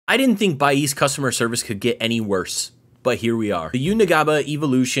I didn't think Buyee's customer service could get any worse, but here we are. The Unigaba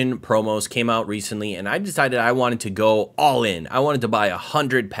Evolution promos came out recently, and I decided I wanted to go all in. I wanted to buy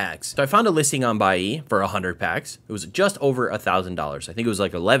 100 packs. So I found a listing on Buyee for 100 packs. It was just over $1,000. I think it was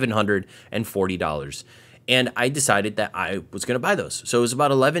like $1,140. And I decided that I was going to buy those. So it was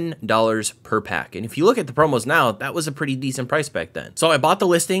about $11 per pack. And if you look at the promos now, that was a pretty decent price back then. So I bought the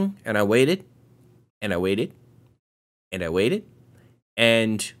listing, and I waited, and I waited, and I waited,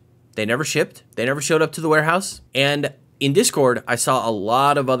 and they never shipped. They never showed up to the warehouse. And in Discord, I saw a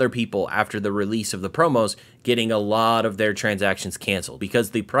lot of other people after the release of the promos getting a lot of their transactions canceled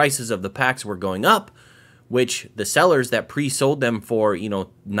because the prices of the packs were going up, which the sellers that pre-sold them for, you know,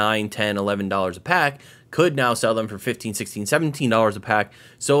 $9, $10, $11 a pack could now sell them for $15, $16, $17 a pack.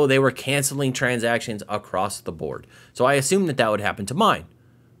 So they were canceling transactions across the board. So I assumed that that would happen to mine,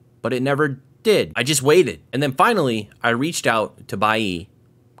 but it never did. I just waited. And then finally, I reached out to Buyee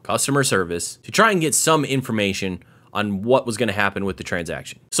customer service to try and get some information on what was going to happen with the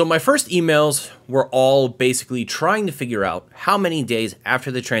transaction. So my first emails were all basically trying to figure out how many days after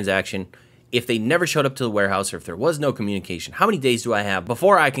the transaction, if they never showed up to the warehouse or if there was no communication, how many days do I have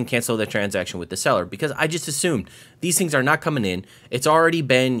before I can cancel the transaction with the seller? Because I just assumed these things are not coming in. It's already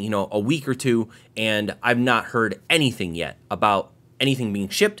been, you know, a week or two, and I've not heard anything yet about anything being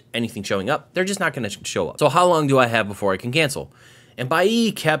shipped, anything showing up. They're just not going to show up. So how long do I have before I can cancel? And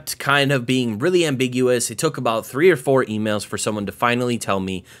Buyee kept kind of being really ambiguous. It took about 3 or 4 emails for someone to finally tell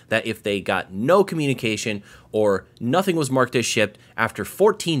me that if they got no communication or nothing was marked as shipped after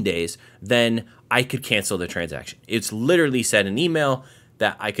 14 days, then I could cancel the transaction. It's literally said in email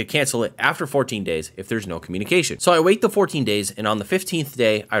that I could cancel it after 14 days if there's no communication. So I wait the 14 days, and on the 15th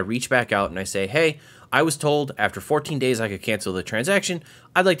day, I reach back out and I say, hey, I was told after 14 days I could cancel the transaction.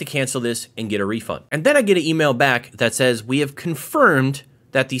 I'd like to cancel this and get a refund. And then I get an email back that says, we have confirmed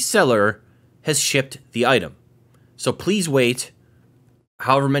that the seller has shipped the item. So please wait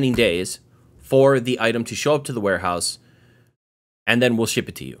however many days for the item to show up to the warehouse, and then we'll ship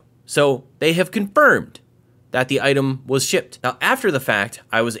it to you. So they have confirmed that the item was shipped. Now, after the fact,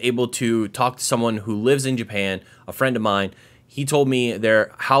 I was able to talk to someone who lives in Japan, a friend of mine. He told me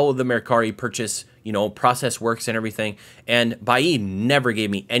how the Mercari purchase, you know, process works and everything. And Buyee never gave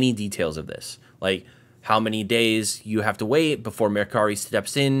me any details of this, like how many days you have to wait before Mercari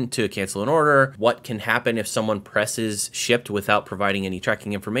steps in to cancel an order, what can happen if someone presses shipped without providing any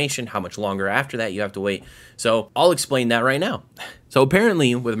tracking information, how much longer after that you have to wait. So I'll explain that right now. So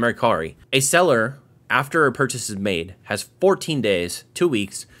apparently with Mercari, a seller, after a purchase is made, has 14 days, 2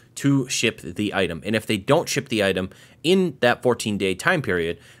 weeks, to ship the item. And if they don't ship the item in that 14-day time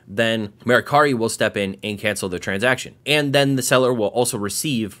period, then Mercari will step in and cancel the transaction. And then the seller will also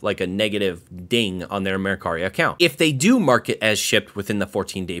receive like a negative ding on their Mercari account. If they do mark it as shipped within the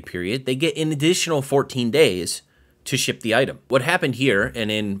 14-day period, they get an additional 14 days to ship the item. What happened here, and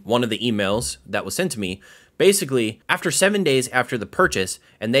in one of the emails that was sent to me, basically after 7 days after the purchase,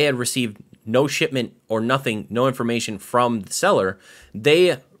 and they had received no shipment or nothing, no information from the seller,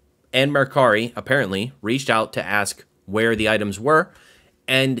 they and Mercari apparently reached out to ask where the items were,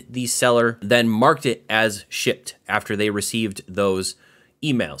 and the seller then marked it as shipped after they received those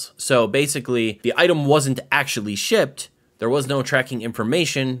emails. So basically, the item wasn't actually shipped. There was no tracking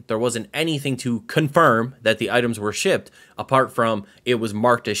information. There wasn't anything to confirm that the items were shipped, apart from it was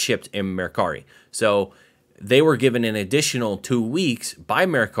marked as shipped in Mercari. So they were given an additional 2 weeks by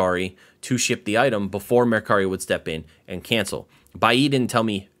Mercari to ship the item before Mercari would step in and cancel. Buyee didn't tell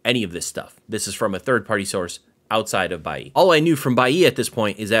me any of this stuff. This is from a third-party source outside of Buyee. All I knew from Buyee at this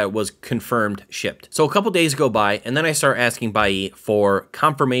point is that it was confirmed shipped. So a couple days go by, and then I start asking Buyee for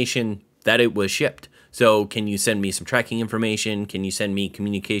confirmation that it was shipped. So can you send me some tracking information? Can you send me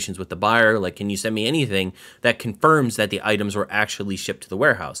communications with the buyer? Like, can you send me anything that confirms that the items were actually shipped to the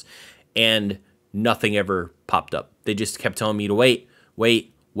warehouse? And nothing ever popped up. They just kept telling me to wait.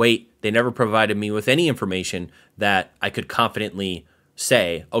 They never provided me with any information that I could confidently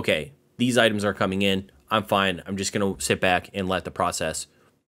say, okay, these items are coming in. I'm fine. I'm just going to sit back and let the process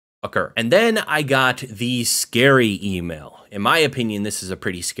occur. And then I got the scary email. In my opinion, this is a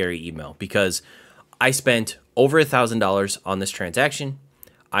pretty scary email because I spent over $1,000 on this transaction.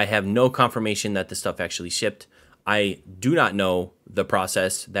 I have no confirmation that the stuff actually shipped. I do not know the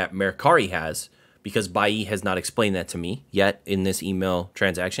process that Mercari has because Buyee has not explained that to me yet in this email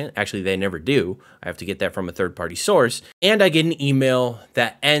transaction. Actually, they never do. I have to get that from a third-party source. And I get an email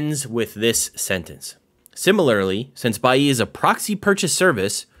that ends with this sentence. Similarly, since Buyee is a proxy purchase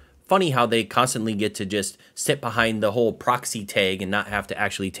service funny how they constantly get to just sit behind the whole proxy tag and not have to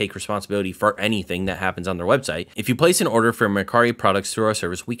actually take responsibility for anything that happens on their website. If you place an order for Mercari products through our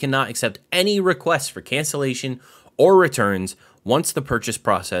service, we cannot accept any requests for cancellation or returns once the purchase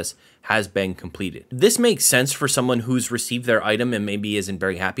process has been completed. This makes sense for someone who's received their item and maybe isn't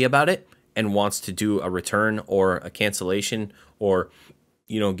very happy about it and wants to do a return or a cancellation or,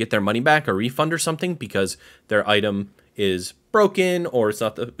 you know, get their money back or refund or something because their item is broken or it's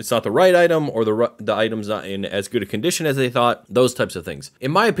not the right item or the item's not in as good a condition as they thought, those types of things. In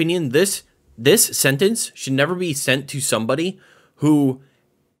my opinion, this sentence should never be sent to somebody who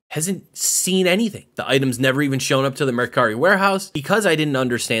hasn't seen anything. The item's never even shown up to the Mercari warehouse. Because I didn't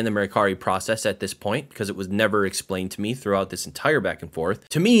understand the Mercari process at this point, because it was never explained to me throughout this entire back and forth,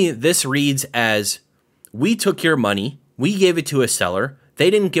 to me, this reads as, we took your money, we gave it to a seller, they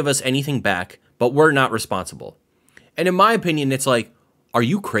didn't give us anything back, but we're not responsible. And in my opinion, it's like, are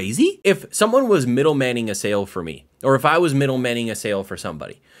you crazy? If someone was middlemaning a sale for me, or if I was middlemaning a sale for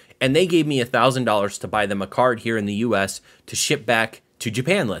somebody, and they gave me $1,000 to buy them a card here in the US to ship back to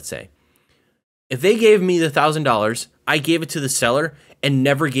Japan, let's say. If they gave me the $1,000, I gave it to the seller and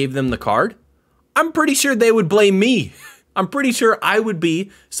never gave them the card, I'm pretty sure they would blame me. I'm pretty sure I would be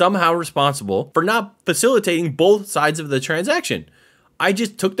somehow responsible for not facilitating both sides of the transaction. I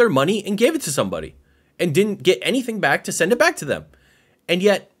just took their money and gave it to somebody and didn't get anything back to send it back to them. And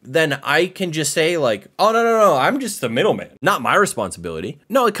yet then I can just say like, oh, no, I'm just the middleman. Not my responsibility.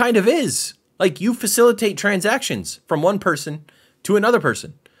 No, it kind of is. Like, you facilitate transactions from one person to another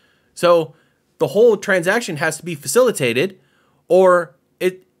person. So the whole transaction has to be facilitated, or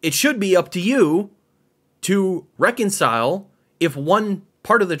it should be up to you to reconcile if one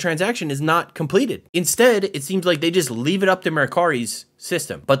part of the transaction is not completed. Instead, it seems like they just leave it up to Mercari's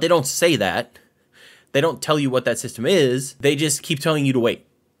system, but they don't say that. They don't tell you what that system is. They just keep telling you to wait.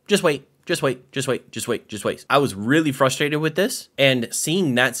 Just wait, just wait, just wait, just wait, just wait. I was really frustrated with this, and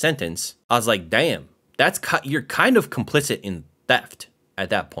seeing that sentence, I was like, damn, you're kind of complicit in theft at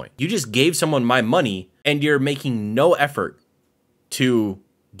that point. You just gave someone my money and you're making no effort to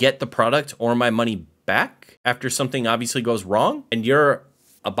get the product or my money back after something obviously goes wrong, and you're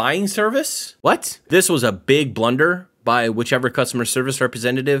a buying service? What? This was a big blunder by whichever customer service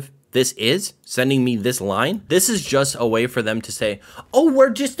representative this is sending me this line. This is just a way for them to say, oh, we're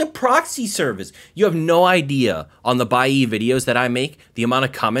just a proxy service. You have no idea on the Buyee videos that I make, the amount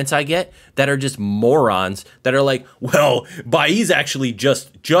of comments I get that are just morons that are like, well, Buyee's actually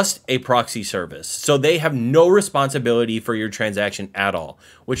just a proxy service. So they have no responsibility for your transaction at all,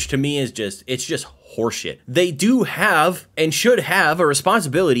 which to me is it's just horseshit. They do have and should have a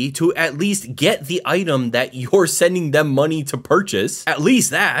responsibility to at least get the item that you're sending them money to purchase. At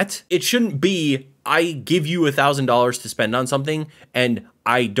least that. It shouldn't be, I give you $1,000 to spend on something and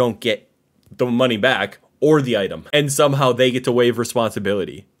I don't get the money back or the item, and somehow they get to waive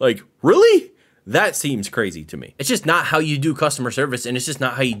responsibility. Like, really? That seems crazy to me. It's just not how you do customer service, and it's just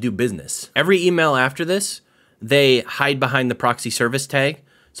not how you do business. Every email after this, they hide behind the proxy service tag.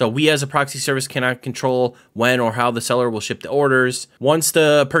 So we as a proxy service cannot control when or how the seller will ship the orders. Once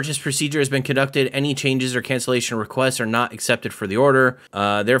the purchase procedure has been conducted, any changes or cancellation requests are not accepted for the order.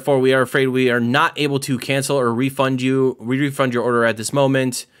 Therefore, we are afraid we are not able to cancel or refund you. We refund your order at this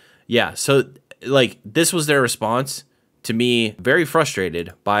moment. Yeah, so like this was their response to me, very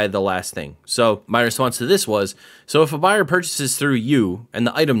frustrated by the last thing. So my response to this was, so if a buyer purchases through you and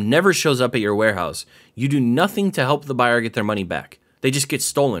the item never shows up at your warehouse, you do nothing to help the buyer get their money back. They just get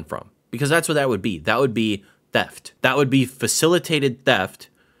stolen from, because that's what that would be. That would be theft. That would be facilitated theft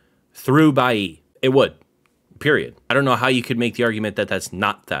through Buyee. It would, period. I don't know how you could make the argument that that's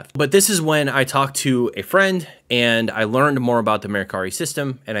not theft. But this is when I talked to a friend and I learned more about the Mercari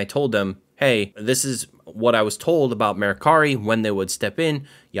system, and I told them, hey, this is what I was told about Mercari, when they would step in,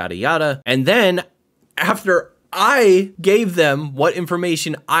 yada, yada. And then after I gave them what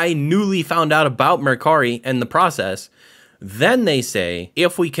information I newly found out about Mercari and the process, then they say,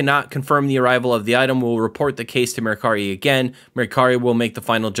 if we cannot confirm the arrival of the item, we'll report the case to Mercari again. Mercari will make the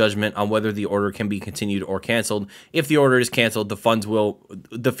final judgment on whether the order can be continued or canceled. If the order is canceled,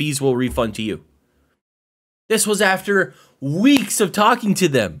 the fees will refund to you. This was after weeks of talking to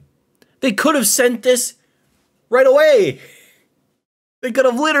them. They could have sent this right away. They could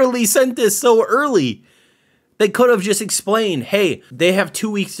have literally sent this so early. They could have just explained, hey, they have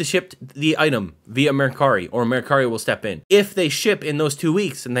 2 weeks to ship the item via Mercari, or Mercari will step in. If they ship in those 2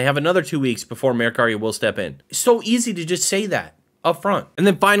 weeks, and they have another 2 weeks before Mercari will step in. It's so easy to just say that up front. And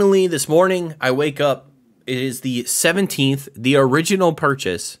then finally, this morning, I wake up. It is the 17th. The original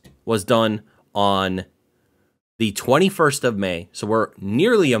purchase was done on the 21st of May. So we're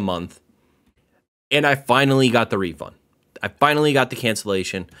nearly a month. And I finally got the refund. I finally got the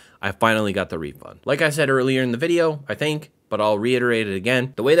cancellation. I finally got the refund. Like I said earlier in the video, I think, but I'll reiterate it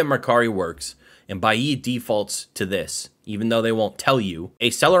again. The way that Mercari works, and Buyee defaults to this, even though they won't tell you,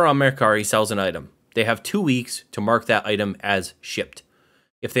 a seller on Mercari sells an item. They have 2 weeks to mark that item as shipped.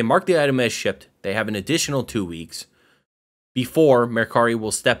 If they mark the item as shipped, they have an additional 2 weeks before Mercari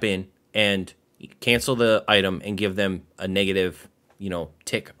will step in and cancel the item and give them a negative,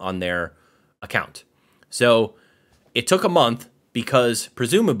 tick on their account. So it took a month because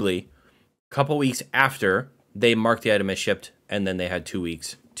presumably a couple weeks after they marked the item as shipped, and then they had 2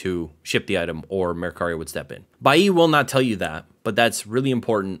 weeks to ship the item or Mercari would step in. Buyee will not tell you that, but that's really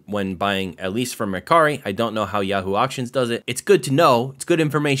important when buying, at least from Mercari. I don't know how Yahoo Auctions does it. It's good to know, it's good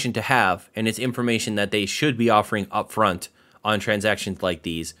information to have, and it's information that they should be offering upfront on transactions like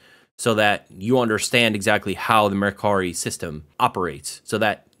these so that you understand exactly how the Mercari system operates, so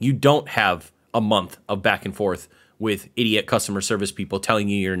that you don't have a month of back and forth with idiot customer service people telling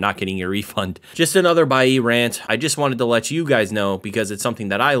you you're not getting your refund. Just another Buyee rant. I just wanted to let you guys know because it's something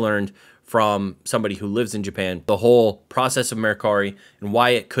that I learned from somebody who lives in Japan, the whole process of Mercari and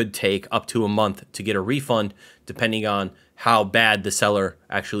why it could take up to a month to get a refund depending on how bad the seller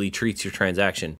actually treats your transaction.